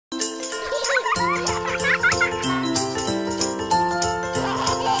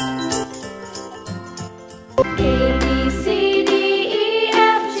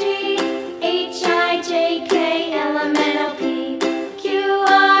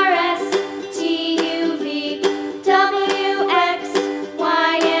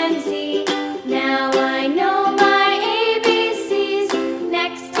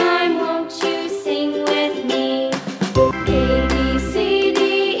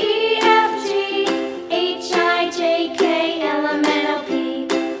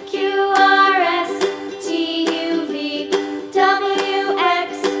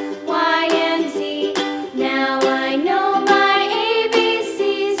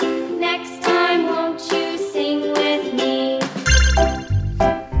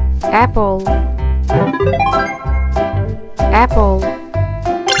apple, apple.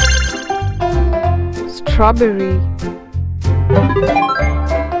 Strawberry,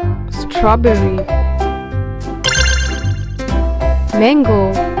 strawberry.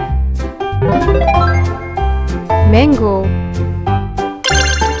 Mango, mango.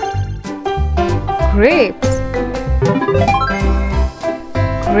 Grapes,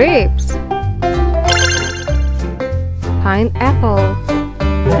 grapes. Pineapple,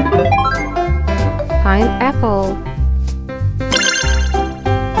 pineapple.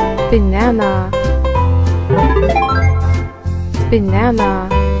 Banana, banana.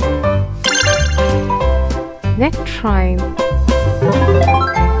 Nectarine,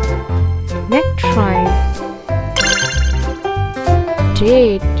 nectarine.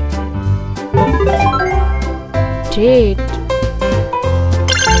 Date, date.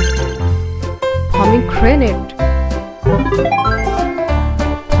 Pomegranate,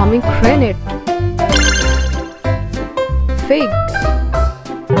 pomegranate. Fig,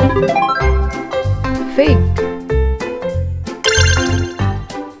 fig.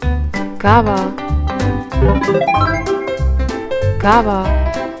 Guava, guava.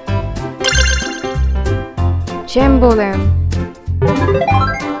 Jambolam,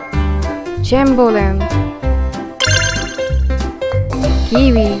 jambolam.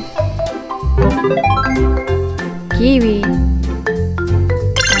 Kiwi, kiwi.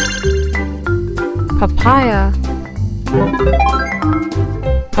 Papaya,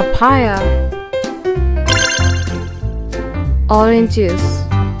 papaya. Oranges,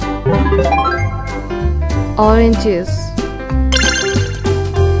 oranges.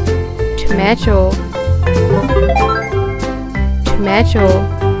 Tomato, tomato.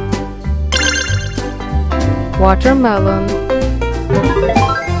 Watermelon,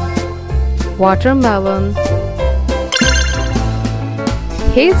 watermelon.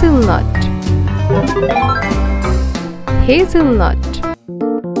 Hazelnut, hazelnut.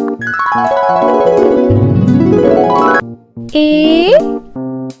 A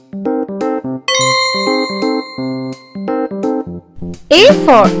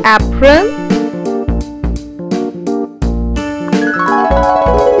for apron,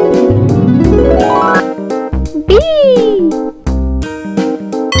 B.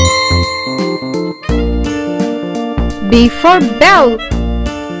 B for bell,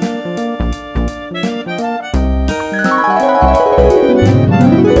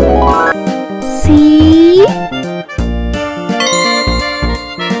 C.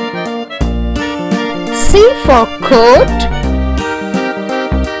 C for coat,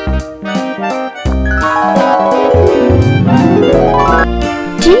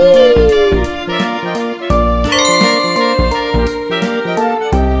 D.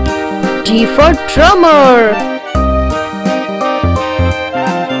 D for drummer,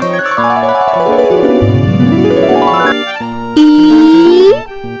 E.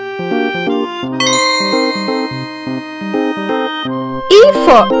 E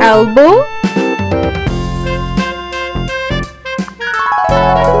for elbow,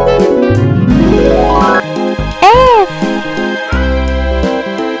 F.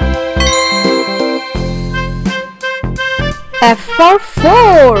 F for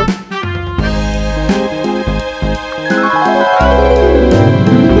four,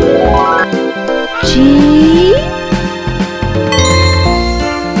 G.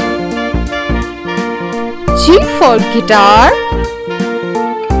 G for guitar,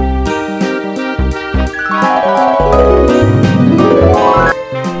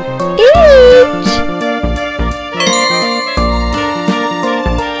 H.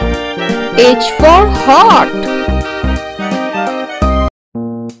 H for heart,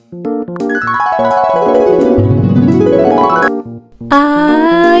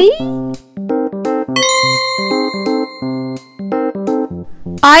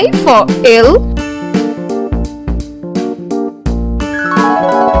 I for ill,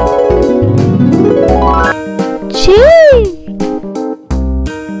 J.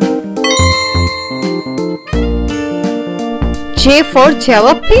 J for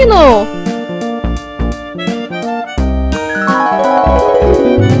jalapeno,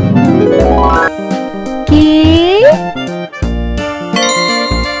 K.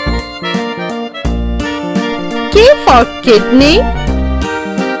 K for kidney,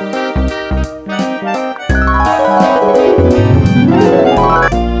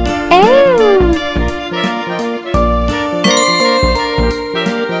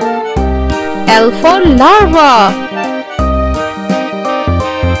 L for larva,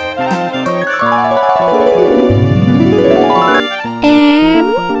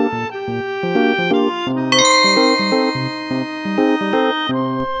 M.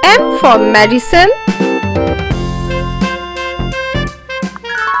 M for medicine.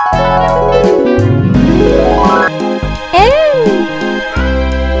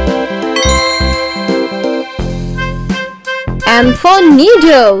 N for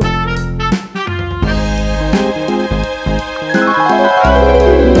needle.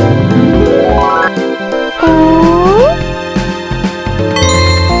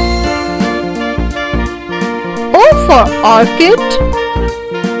 O for orchid.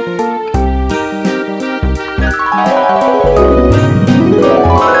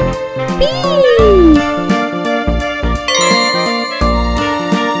 P.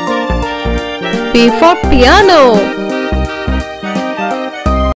 P for piano.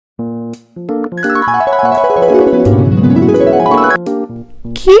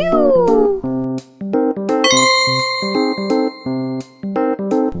 Q.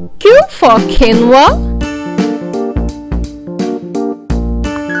 Q for quinoa.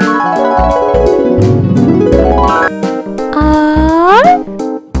 R.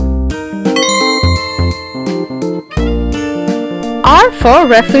 R for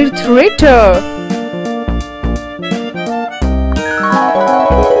refrigerator.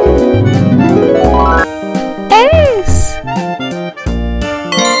 S.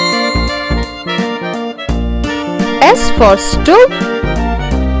 S for stove.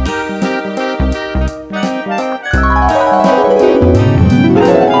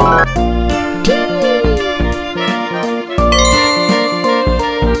 T.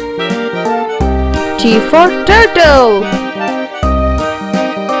 T for turtle.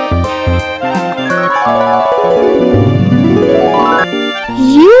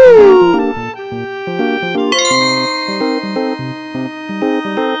 U.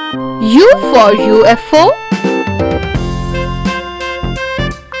 U for UFO.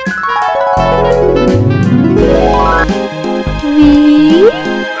 V.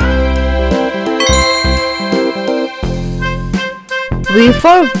 V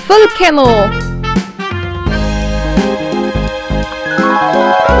for volcano.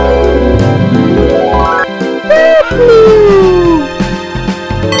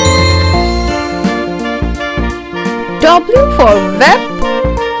 W for web.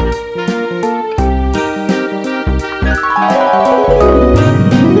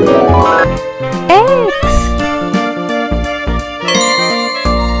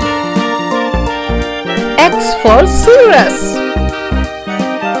 X for cirrus.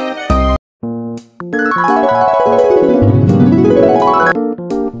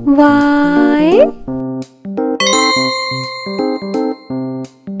 Y.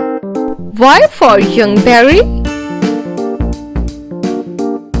 Y for youngberry.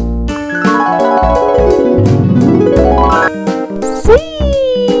 Z.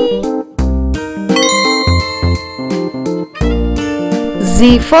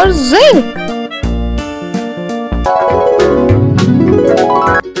 Z for zinc.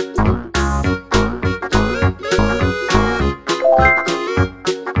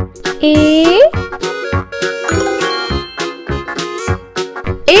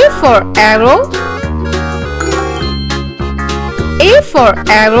 A for arrow. A for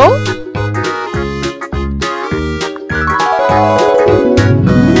arrow.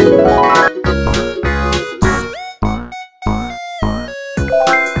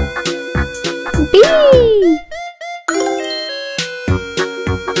 B.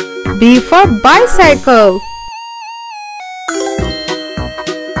 B for bicycle.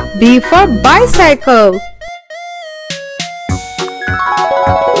 B for bicycle.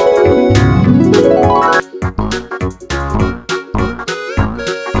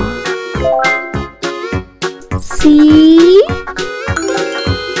 C.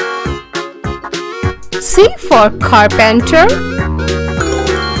 C for carpenter.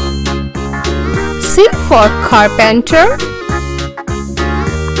 C for carpenter.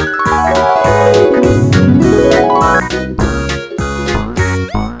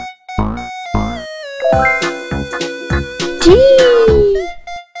 D.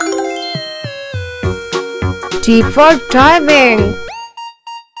 D for diving.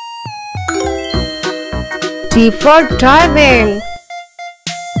 D for diving.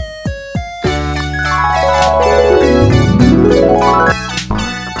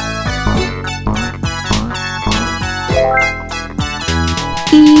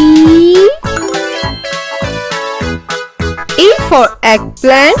 E. E for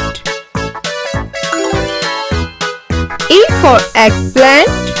eggplant. E for eggplant.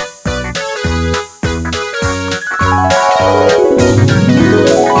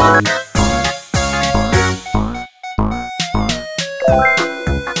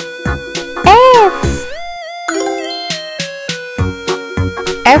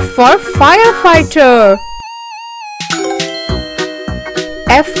 F F for firefighter.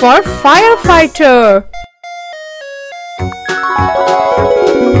 F for firefighter.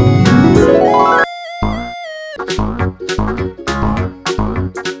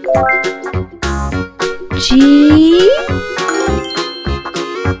 G.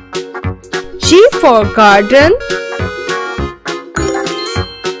 G for garden.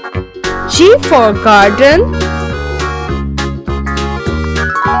 G for garden.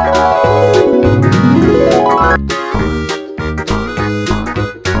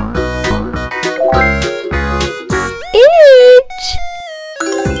 H.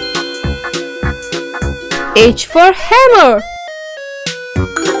 H for hammer.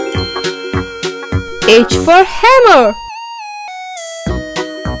 H for hammer.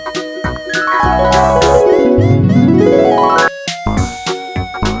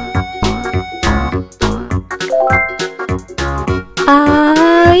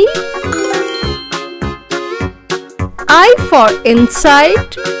 I for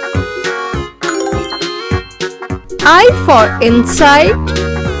inside. I for inside.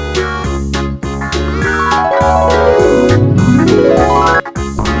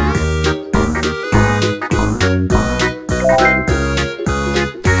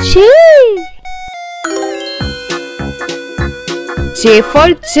 J. J for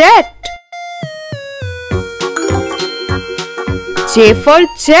jet. J for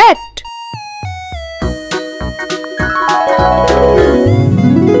jet.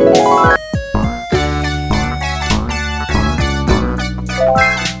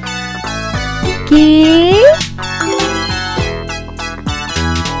 K.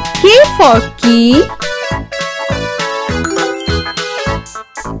 K for key.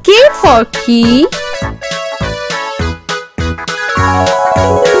 K for key.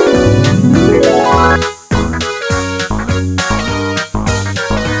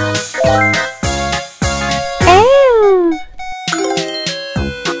 L.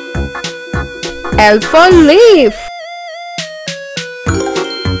 L for leaf.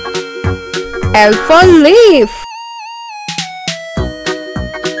 L for leaf.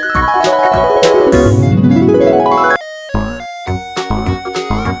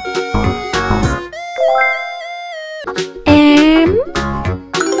 M.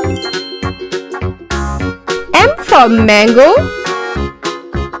 M for mango.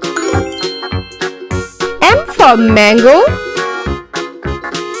 M for mango.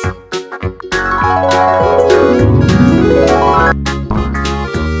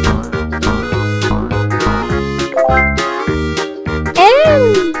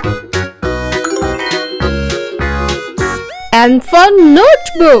 N for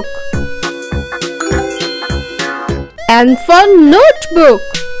notebook. N for notebook.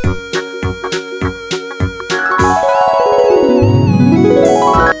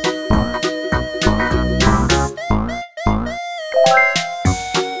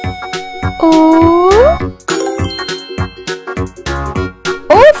 O.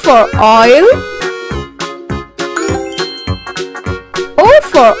 O for oil. O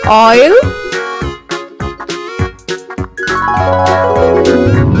for oil.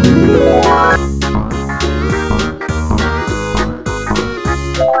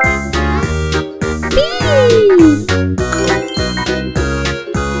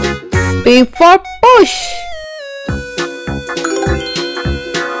 P for push.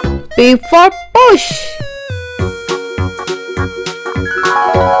 P for push.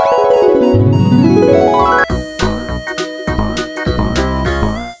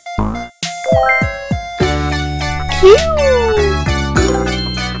 Q.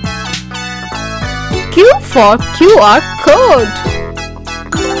 Q for QR code.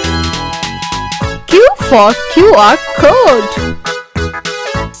 Q for QR code.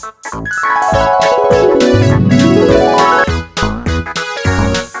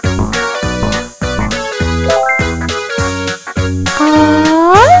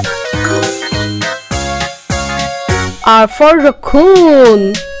 R for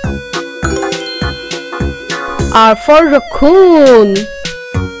raccoon. R for raccoon.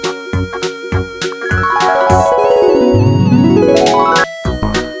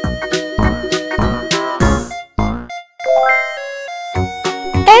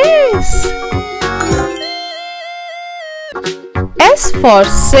 S. S for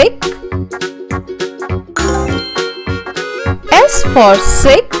sick. S for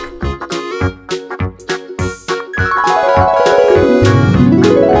sick.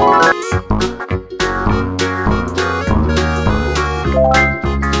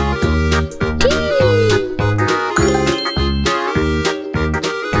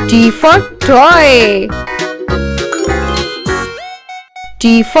 T for toy.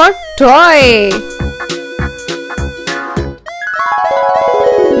 T for toy.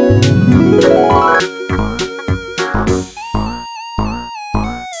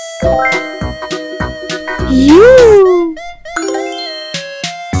 U.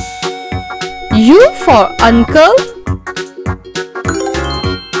 U for uncle.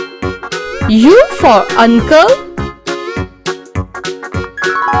 U for uncle.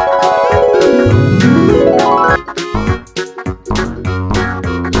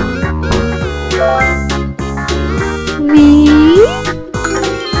 V.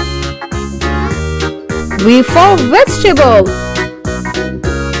 V for vegetable.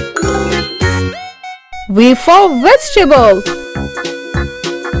 V for vegetable.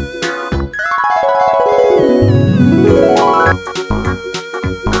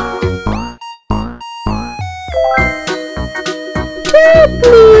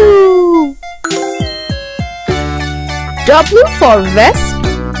 W. W for vest.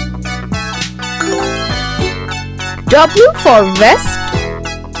 W for vest.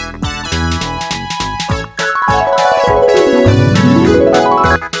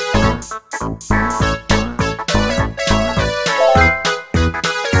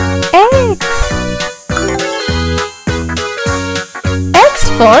 X. X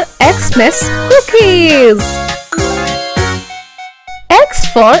for Xmas cookies. X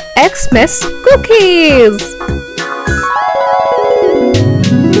for Xmas cookies.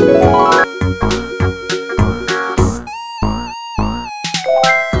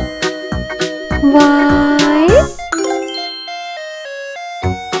 Y.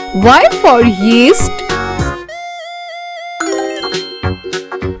 Y for yeast.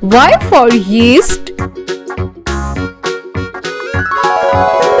 Y for yeast.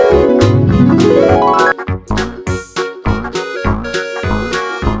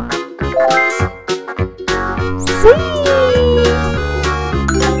 Z.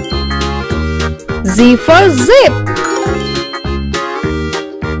 Z for zip.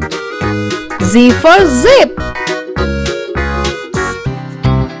 Z for zip.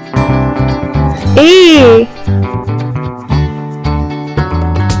 A.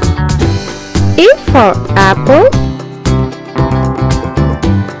 A for apple.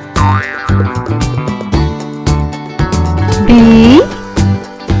 B.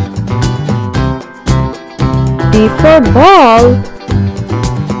 B for ball.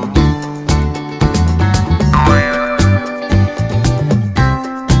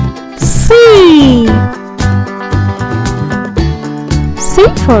 C. C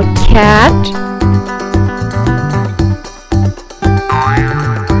for cat.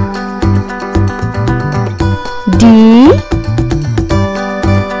 D.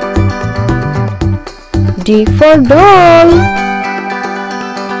 D for doll.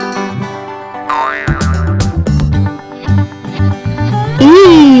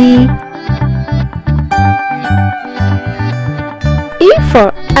 E. E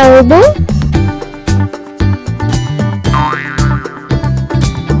for elbow.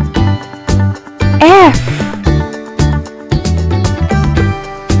 F.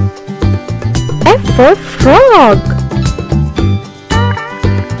 F for frog.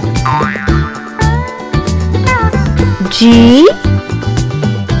 G.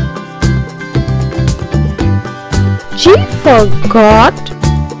 G for God.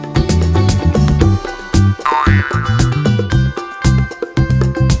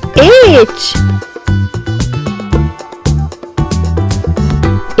 H.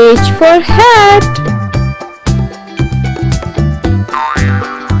 H for hat.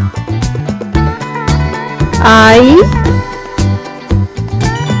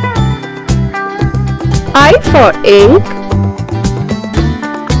 I for ink.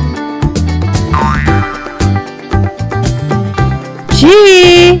 J.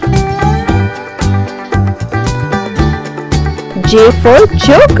 J for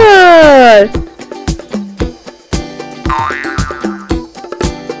joker.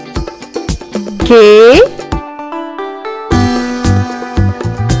 K.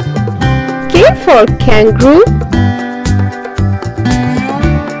 K for kangaroo.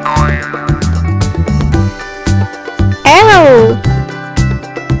 L.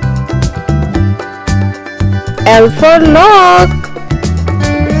 L for lock.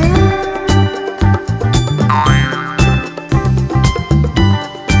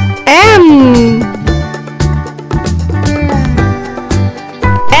 M.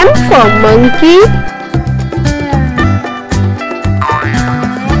 M for monkey.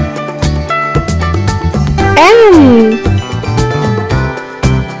 N.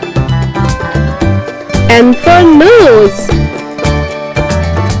 N for nose.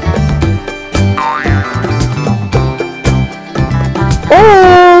 O. O.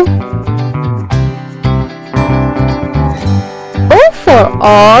 O for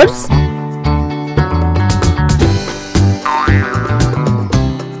oars.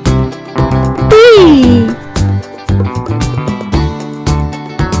 P.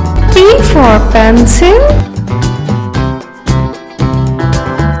 P for pencil.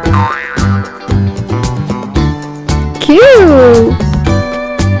 Q.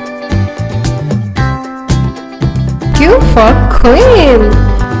 Q for queen.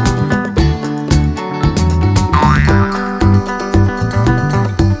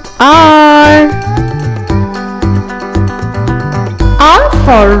 R. R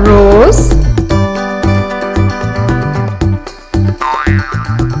for rose.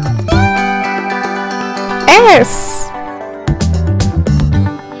 S.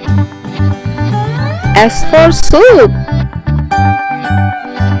 S for soup.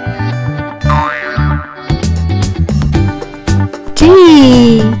 T.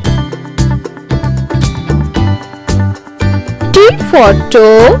 T for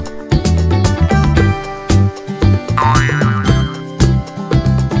toe.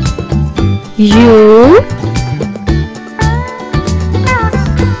 U.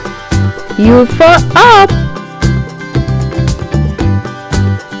 U for up.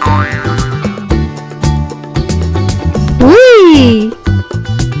 V.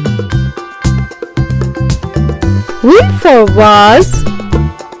 V for vase.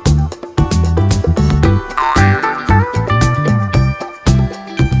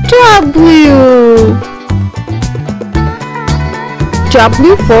 W.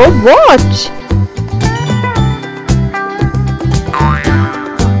 W for watch.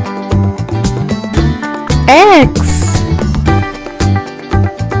 X.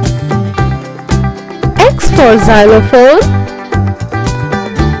 X for xylophone.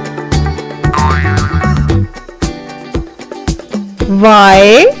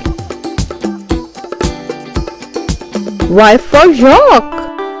 Y. Y for york.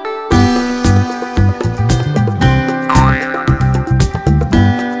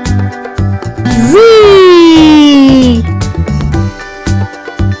 Z.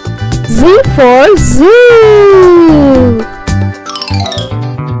 Z for zoo.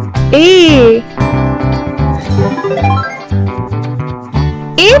 A.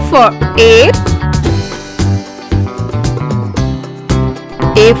 A for ape.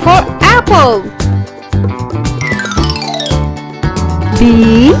 A for apple. B.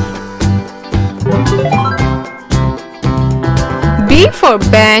 B for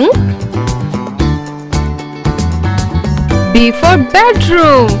bank. B for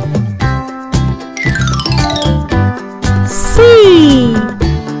bedroom. C.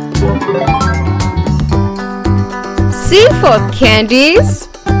 C for candies.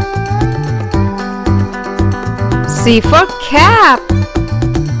 C for cap.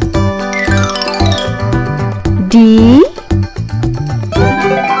 D.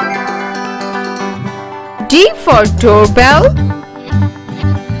 D for doorbell.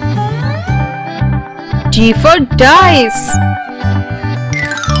 D for dice.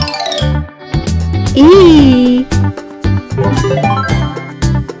 E.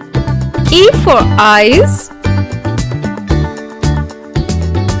 E for eyes.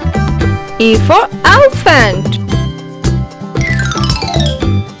 E for elephant.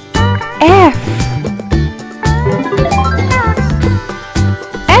 F.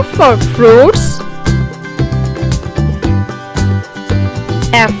 F for fruits.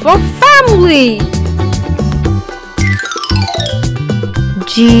 F for family.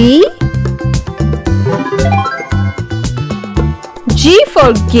 G. G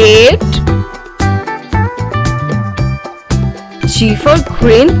for gate. G for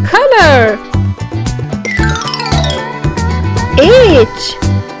green color. H.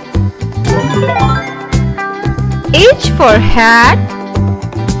 H for hat.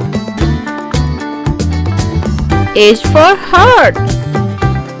 H for heart.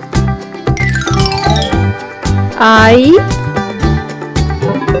 I.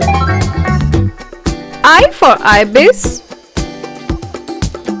 I for ibis.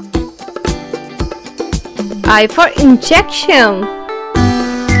 I for injection.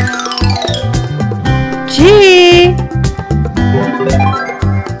 J.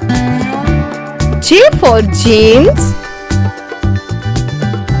 J for jeans.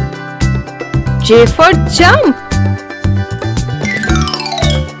 J for jump.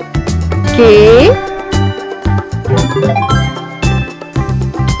 K.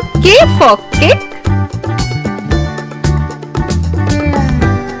 K for kick.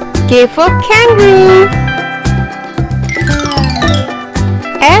 K for kangaroo.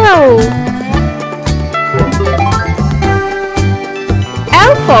 L.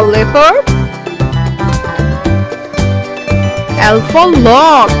 for leopard. L for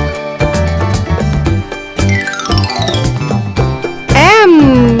log.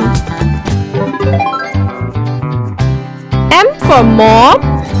 M. M for mop.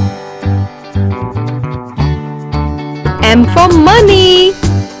 M for money.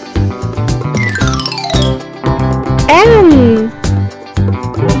 N.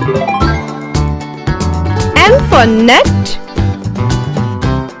 N for net.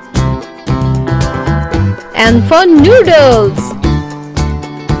 N for noodles.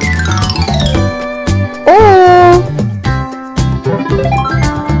 O.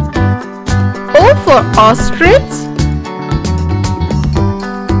 O for ostrich.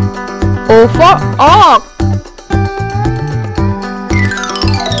 O for ox.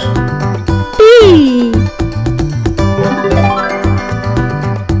 P.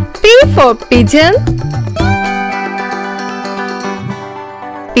 P for pigeon.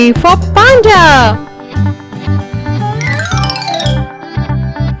 P for panda.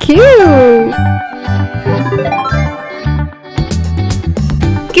 Q.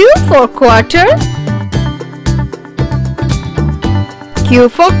 Q for quarter. Q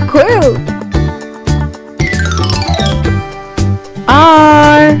for quill.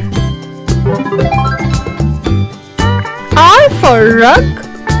 R. R for rug.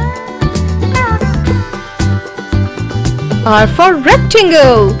 R for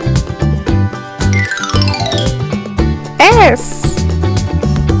rectangle. S.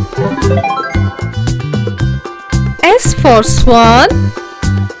 S for swan.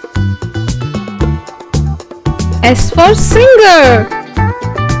 S for singer.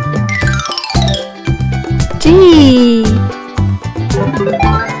 T.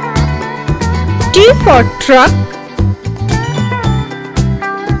 T for truck.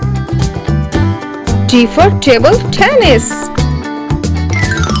 T for table tennis.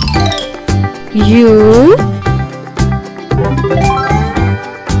 U.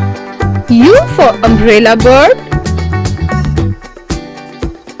 U for umbrella bird.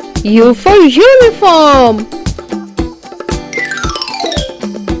 U for uniform.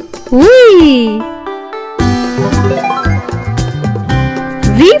 V.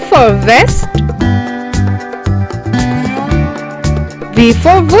 V for vest. V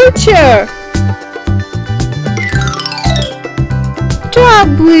for vulture.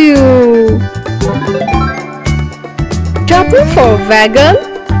 W. W for wagon.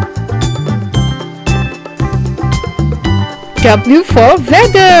 W for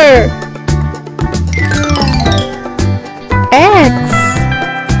weather. X.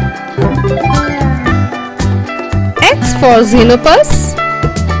 X for xenopus.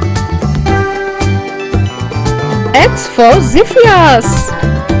 X for Ziphias.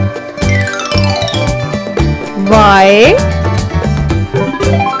 Y.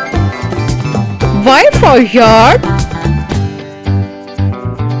 Y for yard.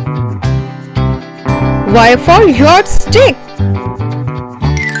 Y for yardstick.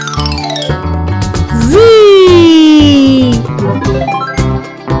 Z.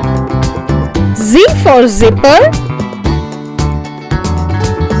 Z for zipper.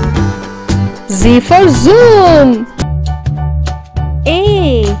 Z for zoom.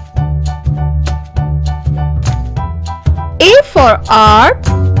 A. A for art.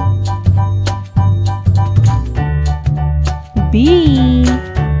 B.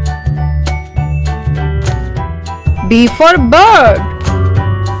 B for bird.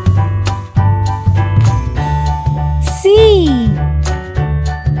 C.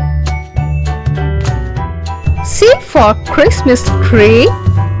 C for Christmas tree.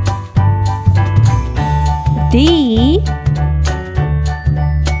 D.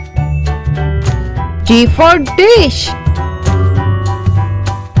 D for dish.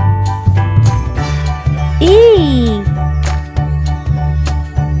 E.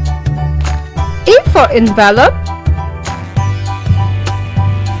 E for envelope.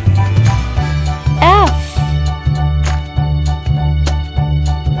 F.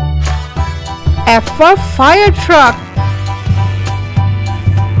 F for fire truck.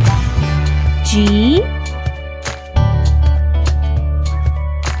 G.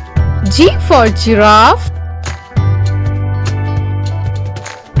 G for giraffe.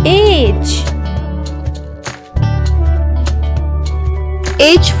 H.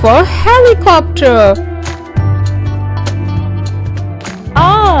 H for helicopter.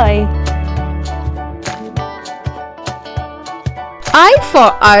 I. I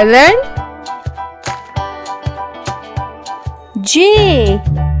for island. J.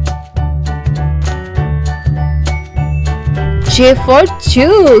 J for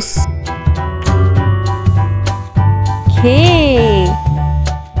juice. K.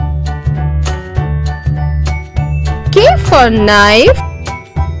 K for knife.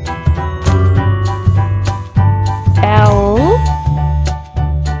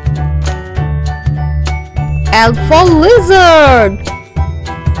 L for lizard.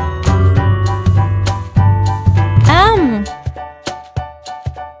 M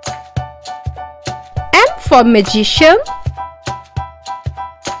for magician.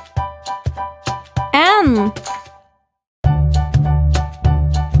 N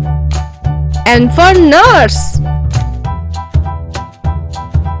for nurse.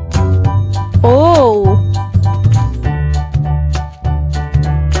 O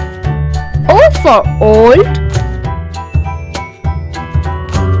for old.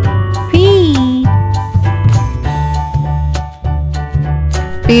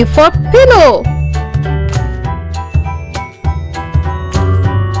 P for pillow.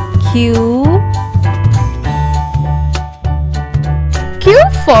 Q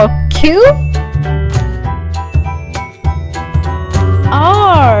for Q.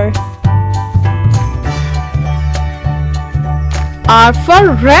 R for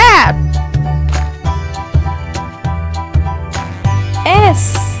rat.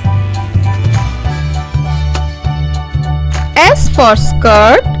 S for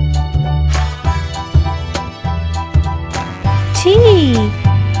skirt.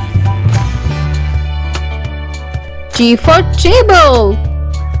 T for table.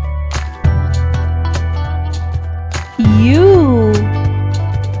 U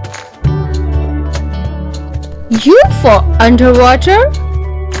for underwater.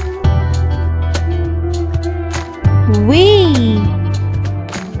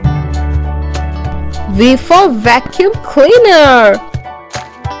 V for vacuum cleaner.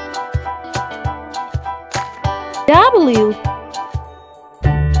 W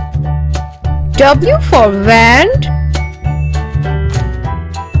for wand.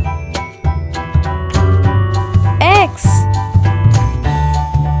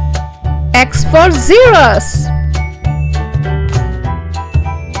 X for xerox.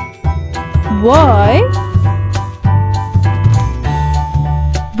 Y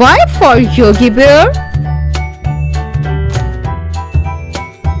for Yogi Bear.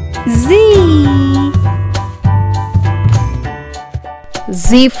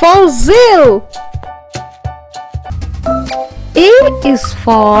 Z for zeal. A is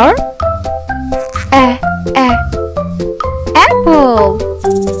for apple.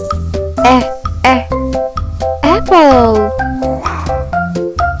 Apple.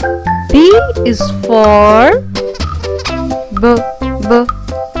 B is for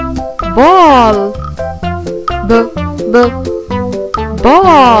ball.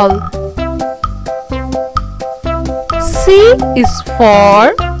 Ball. C is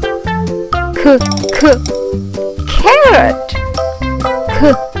for carrot.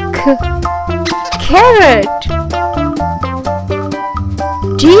 Carrot.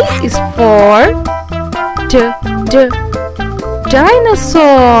 D is for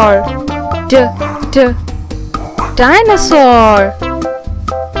dinosaur. Dinosaur.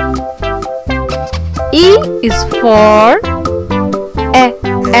 E is for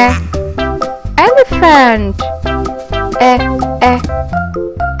elephant.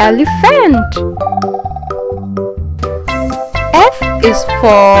 Elephant. F is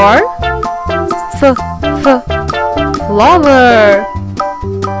for flower.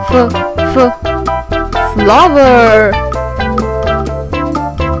 Flower.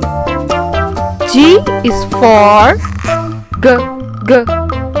 G is for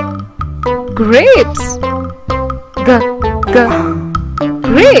grapes.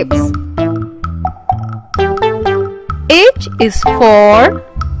 Grapes. H is for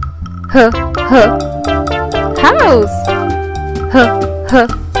house.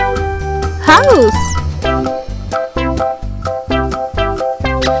 House.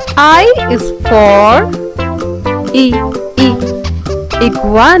 I is for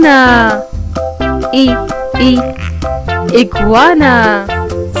iguana. Iguana.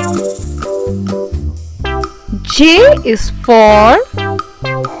 J is for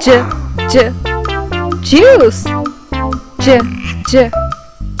juice.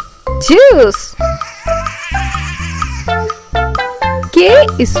 Juice. K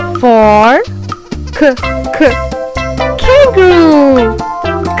is for kangaroo.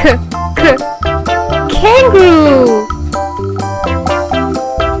 Kangaroo.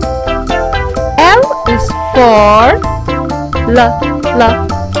 L is for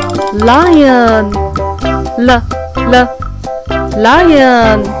lion.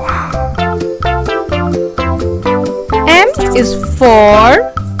 Lion. M is for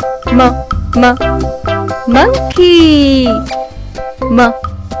monkey.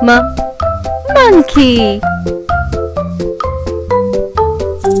 Monkey.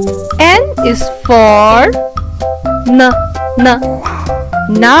 is for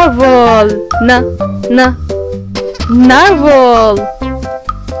narwhal. Narwhal.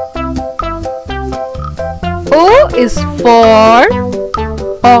 O is for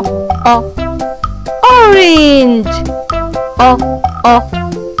orange.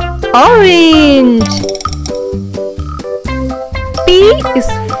 Orange. P is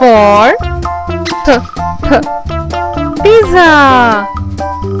for pizza.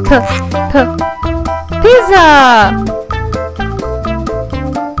 Pizza.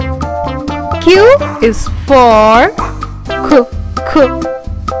 Q is for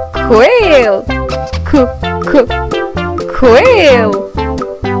quail. Quail.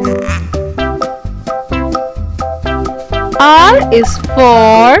 R is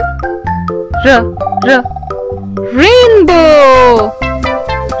for rainbow.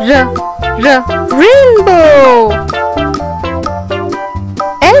 Rainbow.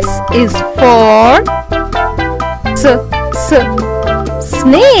 S is for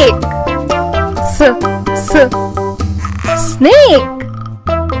snake. Snake.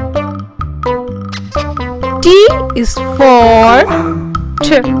 T is for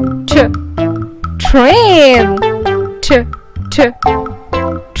train.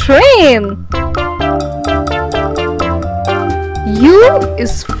 Train. U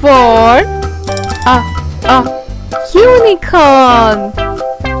is for unicorn.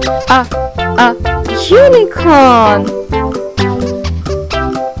 Unicorn.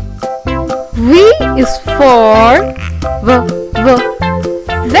 V is for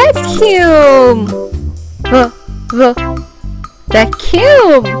vacuum.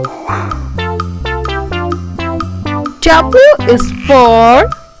 Vacuum. W is for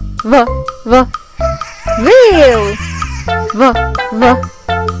whale.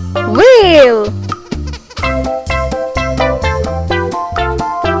 Whale.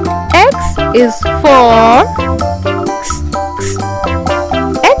 X is for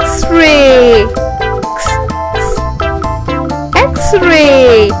X-ray.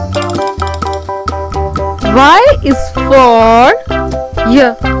 X-ray. Y is for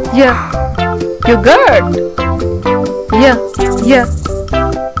yogurt.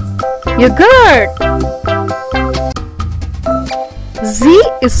 Yogurt. Z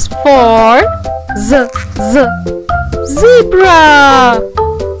is for zebra.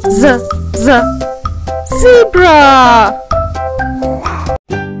 Zebra.